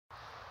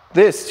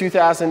This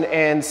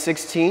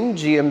 2016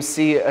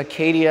 GMC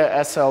Acadia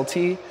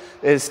SLT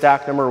is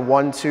stock number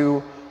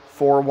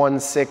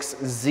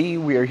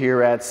 12416Z. We are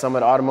here at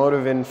Summit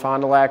Automotive in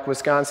Fond du Lac,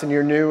 Wisconsin,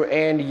 your new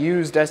and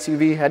used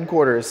SUV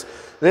headquarters.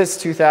 This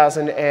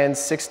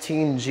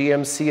 2016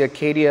 GMC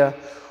Acadia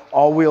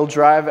all-wheel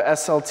drive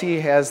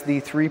SLT has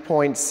the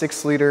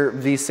 3.6-liter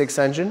V6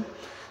 engine.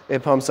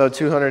 It pumps out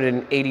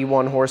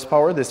 281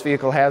 horsepower. This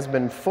vehicle has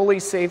been fully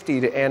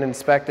safetied and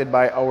inspected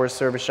by our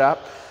service shop.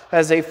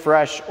 Has a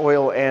fresh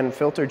oil and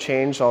filter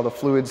change. All the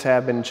fluids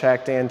have been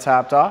checked and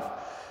topped off.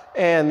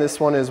 And this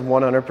one is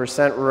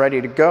 100%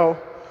 ready to go.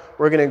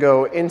 We're gonna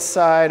go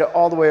inside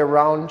all the way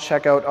around,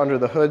 check out under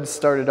the hood,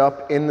 start it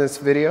up in this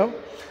video.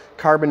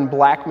 Carbon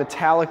black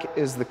metallic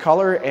is the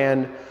color,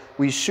 and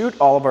we shoot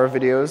all of our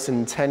videos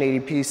in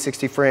 1080p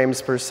 60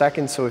 frames per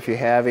second, so if you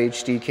have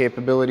HD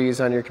capabilities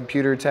on your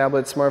computer,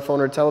 tablet, smartphone,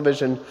 or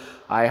television,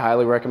 I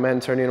highly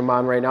recommend turning them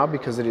on right now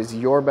because it is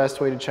your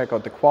best way to check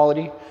out the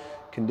quality,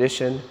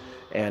 condition,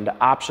 and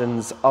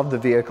options of the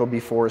vehicle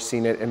before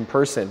seeing it in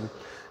person.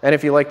 And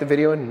if you like the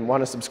video and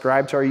want to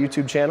subscribe to our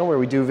YouTube channel where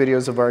we do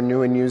videos of our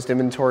new and used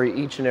inventory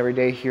each and every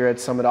day here at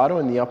Summit Auto,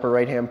 in the upper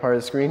right hand part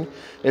of the screen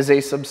is a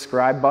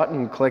subscribe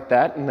button. Click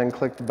that and then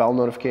click the bell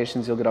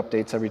notifications. You'll get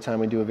updates every time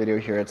we do a video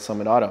here at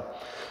Summit Auto.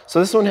 So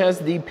this one has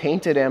the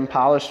painted and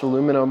polished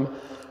aluminum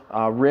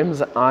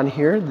rims on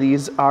here.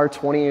 These are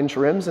 20-inch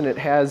rims, and it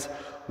has,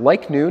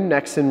 like new,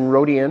 Nexen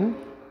Rodian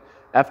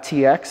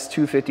FTX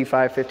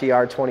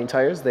 255/50R20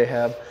 tires. They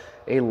have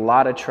a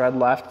lot of tread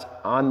left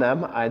on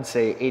them. I'd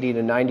say 80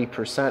 to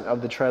 90%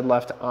 of the tread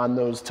left on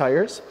those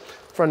tires.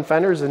 Front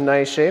fender's in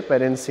nice shape. I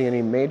didn't see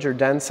any major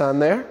dents on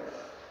there.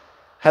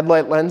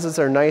 Headlight lenses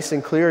are nice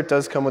and clear. It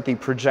does come with the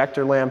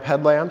projector lamp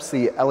headlamps,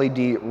 the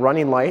LED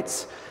running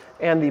lights,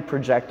 and the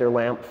projector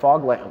lamp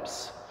fog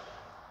lamps.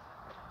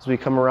 As we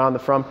come around the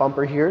front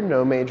bumper here,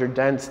 no major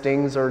dents,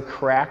 dings, or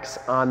cracks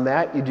on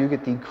that. You do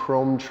get the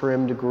chrome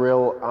trimmed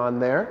grille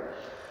on there.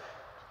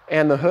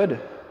 And the hood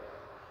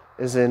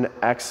is in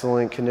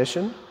excellent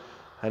condition.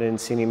 I didn't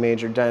see any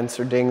major dents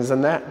or dings on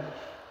that.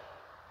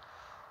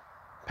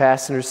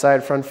 Passenger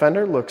side front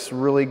fender looks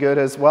really good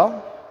as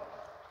well.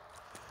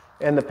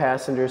 And the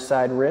passenger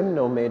side rim,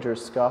 no major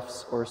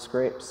scuffs or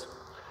scrapes.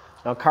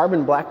 Now,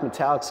 carbon black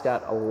metallic's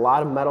got a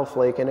lot of metal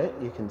flake in it.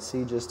 You can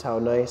see just how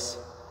nice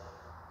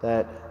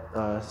that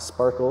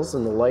sparkles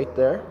in the light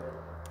there.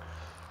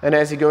 And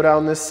as you go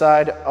down this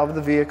side of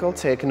the vehicle,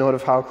 take note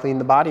of how clean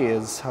the body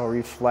is, how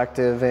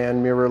reflective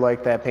and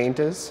mirror-like that paint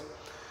is.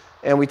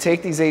 And we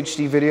take these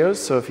HD videos,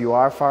 so if you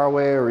are far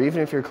away or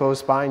even if you're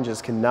close by and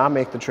just cannot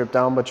make the trip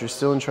down, but you're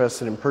still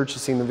interested in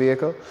purchasing the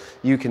vehicle,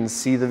 you can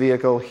see the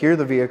vehicle, hear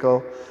the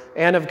vehicle,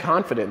 and have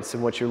confidence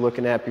in what you're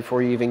looking at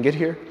before you even get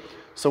here.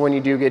 So when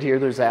you do get here,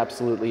 there's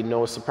absolutely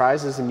no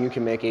surprises, and you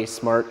can make a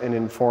smart and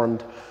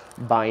informed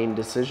buying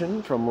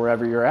decision from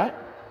wherever you're at.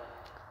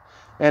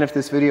 And if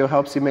this video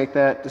helps you make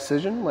that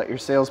decision, let your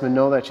salesman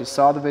know that you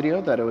saw the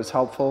video, that it was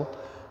helpful,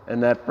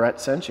 and that Brett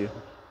sent you.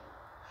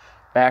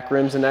 Back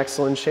rim's in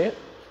excellent shape,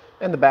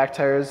 and the back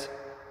tires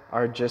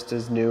are just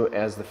as new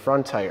as the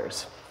front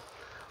tires.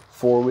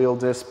 Four-wheel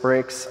disc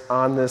brakes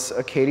on this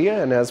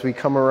Acadia, and as we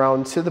come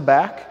around to the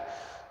back,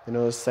 you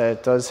notice that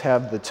it does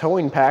have the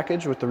towing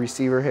package with the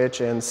receiver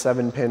hitch and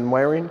 7-pin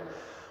wiring.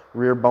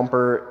 Rear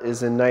bumper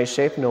is in nice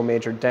shape, no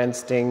major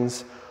dents,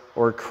 dings,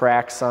 or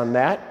cracks on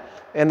that.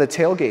 And the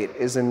tailgate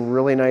is in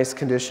really nice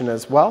condition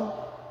as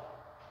well.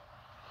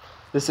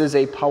 This is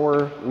a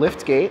power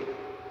lift gate,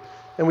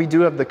 and we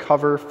do have the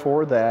cover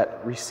for that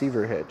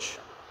receiver hitch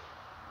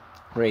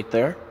right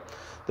there.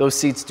 Those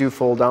seats do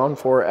fold down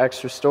for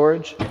extra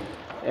storage,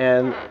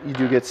 and you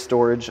do get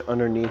storage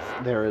underneath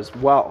there as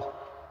well.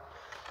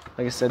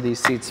 Like I said,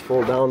 these seats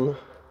fold down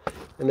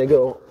and they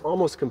go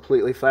almost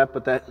completely flat,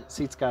 but that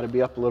seat's got to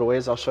be up a little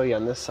ways. I'll show you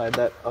on this side,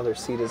 that other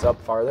seat is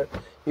up farther.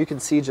 You can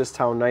see just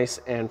how nice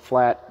and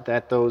flat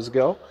that those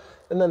go.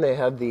 And then they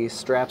have the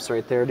straps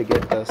right there to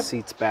get the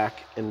seats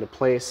back into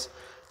place,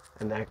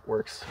 and that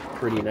works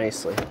pretty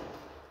nicely.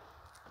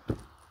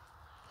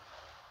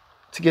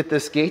 To get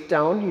this gate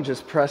down, you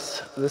just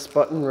press this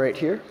button right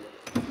here,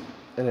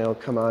 and it'll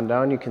come on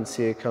down. You can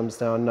see it comes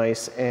down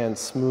nice and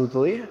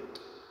smoothly.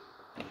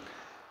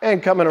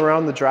 And coming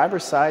around the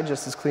driver's side,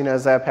 just as clean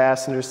as that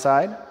passenger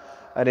side.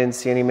 I didn't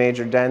see any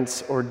major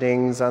dents or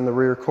dings on the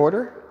rear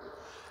quarter.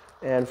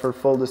 And for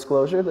full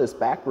disclosure, this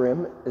back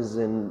rim is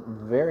in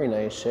very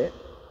nice shape.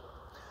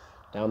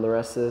 Down the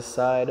rest of this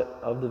side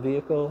of the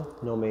vehicle,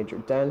 no major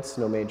dents,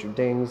 no major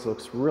dings,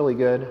 looks really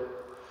good.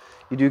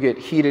 You do get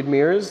heated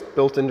mirrors,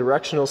 built-in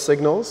directional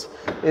signals.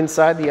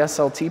 Inside, the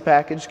SLT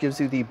package gives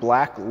you the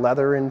black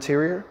leather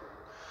interior.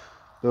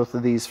 Both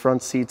of these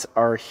front seats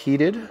are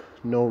heated.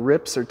 No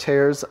rips or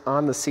tears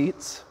on the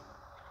seats.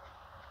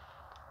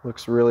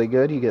 Looks really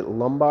good. You get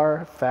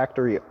lumbar,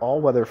 factory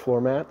all-weather floor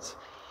mats,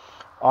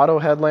 auto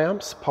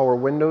headlamps, power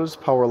windows,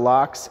 power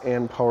locks,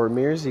 and power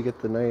mirrors. You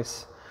get the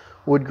nice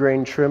wood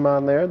grain trim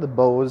on there, the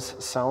Bose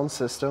sound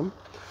system.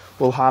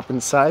 We'll hop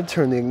inside,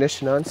 turn the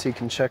ignition on so you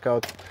can check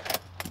out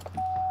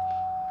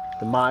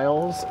the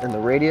miles and the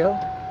radio.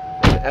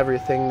 and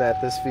everything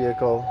that this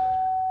vehicle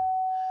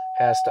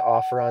has to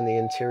offer on the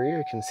interior.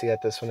 You can see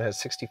that this one has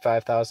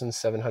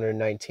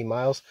 65,719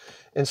 miles.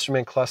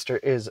 Instrument cluster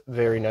is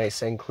very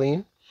nice and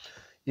clean.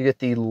 You get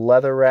the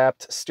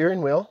leather-wrapped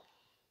steering wheel,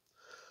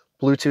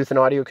 Bluetooth and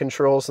audio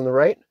controls on the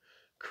right,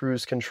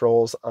 cruise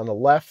controls on the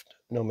left.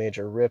 No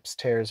major rips,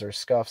 tears, or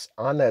scuffs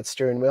on that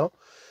steering wheel.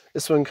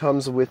 This one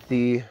comes with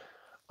the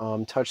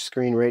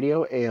touchscreen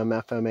radio, AM,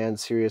 FM, and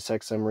Sirius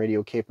XM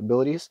radio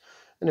capabilities,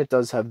 and it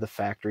does have the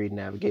factory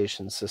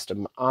navigation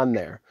system on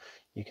there.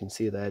 You can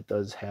see that it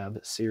does have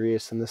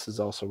Sirius, and this is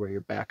also where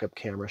your backup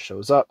camera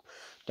shows up.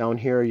 Down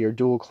here are your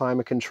dual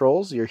climate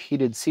controls, your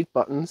heated seat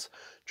buttons,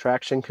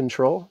 traction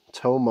control,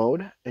 tow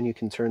mode, and you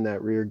can turn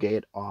that rear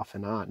gate off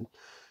and on.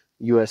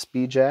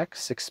 USB jack,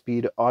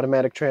 6-speed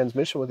automatic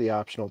transmission with the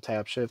optional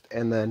tap shift,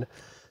 and then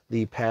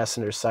the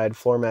passenger side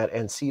floor mat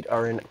and seat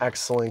are in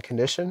excellent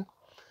condition.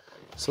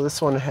 So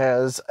this one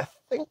has, I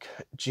think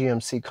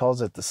GMC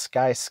calls it the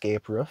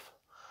Skyscape roof.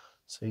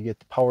 So you get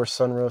the power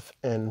sunroof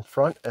in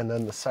front, and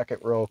then the second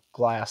row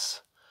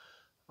glass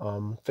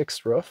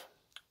fixed roof.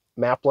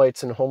 Map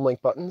lights and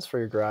Homelink buttons for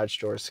your garage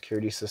door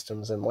security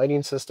systems and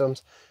lighting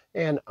systems,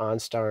 and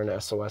OnStar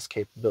and SOS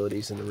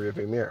capabilities in the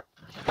rearview mirror.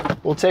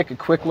 We'll take a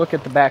quick look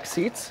at the back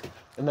seats,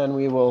 and then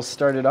we will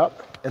start it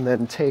up and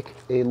then take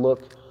a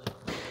look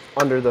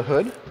under the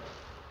hood.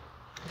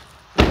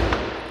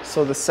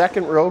 So the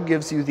second row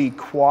gives you the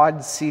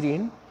quad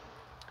seating.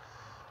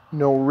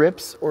 No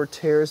rips or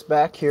tears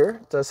back here.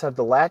 It does have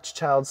the Latch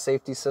child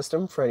safety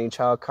system for any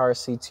child car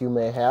seats you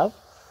may have.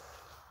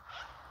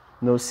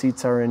 Those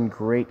seats are in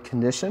great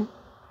condition.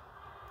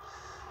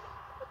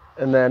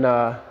 And then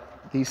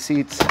these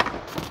seats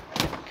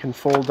can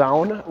fold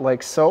down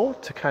like so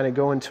to kind of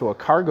go into a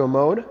cargo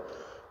mode.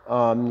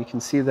 You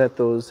can see that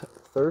those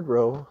third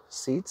row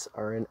seats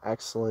are in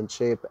excellent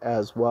shape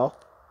as well.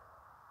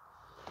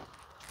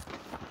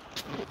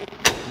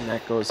 And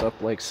that goes up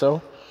like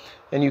so.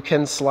 And you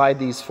can slide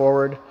these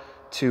forward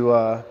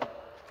to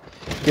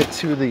get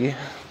to the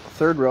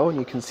third row, and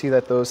you can see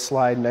that those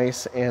slide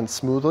nice and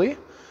smoothly.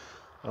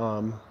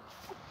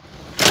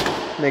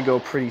 They go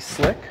pretty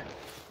slick,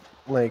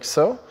 like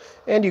so.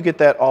 And you get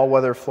that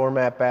all-weather floor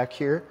mat back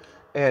here,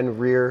 and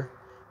rear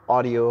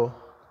audio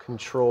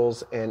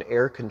controls and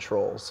air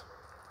controls.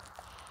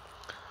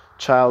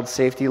 Child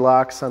safety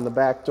locks on the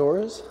back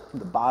doors.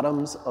 The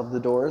bottoms of the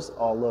doors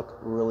all look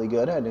really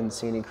good. I didn't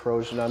see any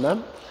corrosion on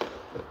them.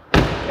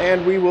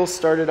 And we will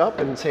start it up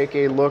and take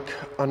a look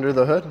under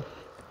the hood.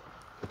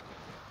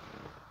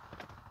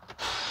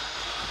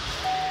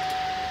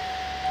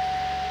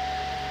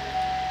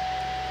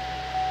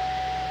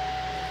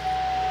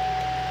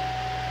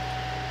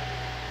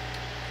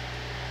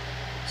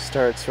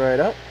 Starts right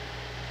up.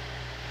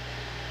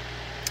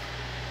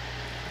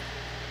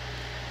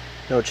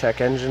 No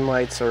check engine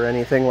lights or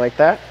anything like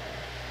that.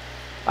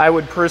 I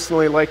would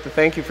personally like to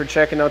thank you for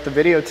checking out the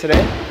video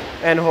today.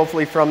 And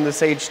hopefully from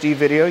this HD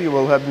video, you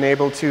will have been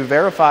able to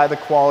verify the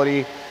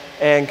quality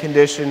and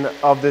condition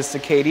of this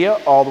Acadia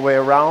all the way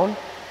around,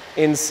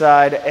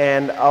 inside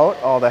and out.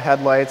 All the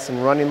headlights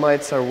and running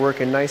lights are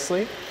working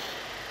nicely.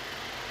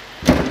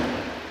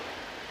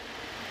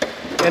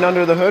 And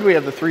under the hood, we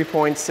have the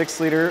 3.6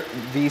 liter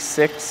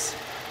V6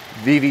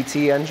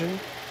 VVT engine.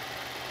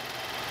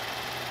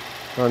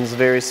 Runs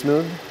very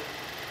smooth.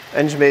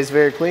 Engine bay is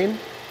very clean.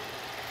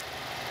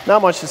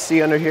 Not much to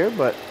see under here,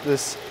 but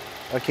this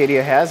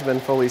Acadia has been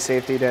fully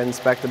safetied and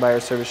inspected by our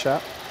service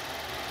shop.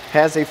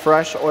 Has a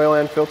fresh oil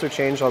and filter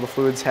change. All the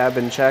fluids have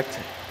been checked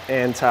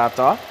and topped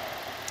off.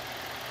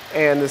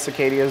 And this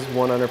Acadia is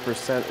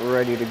 100%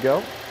 ready to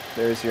go.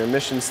 There's your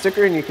emission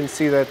sticker, and you can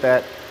see that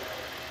that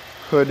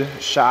hood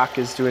shock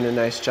is doing a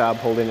nice job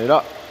holding it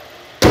up.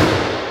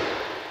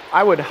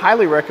 I would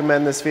highly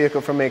recommend this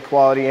vehicle from a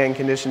quality and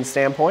condition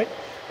standpoint.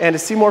 And to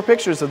see more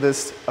pictures of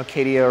this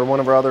Acadia or one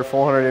of our other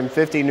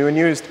 450 new and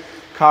used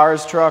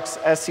cars, trucks,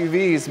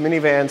 SUVs,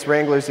 minivans,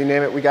 Wranglers, you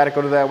name it, we got to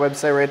go to that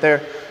website right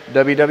there,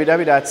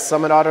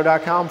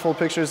 www.summitauto.com. Full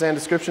pictures and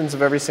descriptions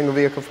of every single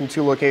vehicle from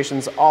 2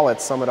 locations, all at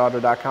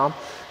summitauto.com.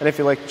 And if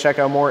you'd like to check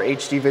out more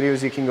HD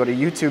videos, you can go to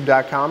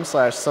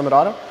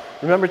youtube.com/summitauto.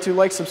 Remember to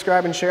like,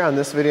 subscribe, and share on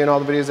this video and all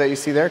the videos that you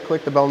see there.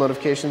 Click the bell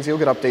notifications. You'll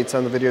get updates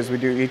on the videos we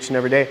do each and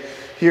every day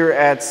here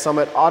at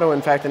Summit Auto.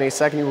 In fact, in a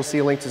second, you will see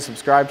a link to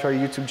subscribe to our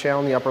YouTube channel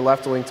in the upper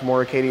left, a link to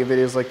more Acadia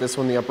videos like this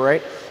one in the upper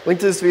right, link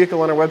to this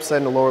vehicle on our website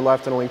in the lower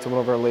left, and a link to one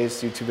of our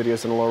latest YouTube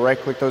videos in the lower right.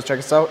 Click those, check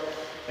us out,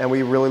 and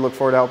we really look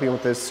forward to helping you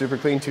with this super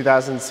clean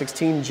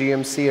 2016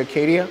 GMC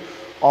Acadia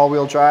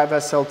all-wheel drive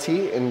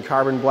SLT in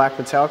carbon black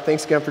metallic.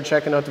 Thanks again for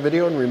checking out the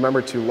video, and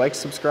remember to like,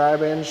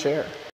 subscribe, and share.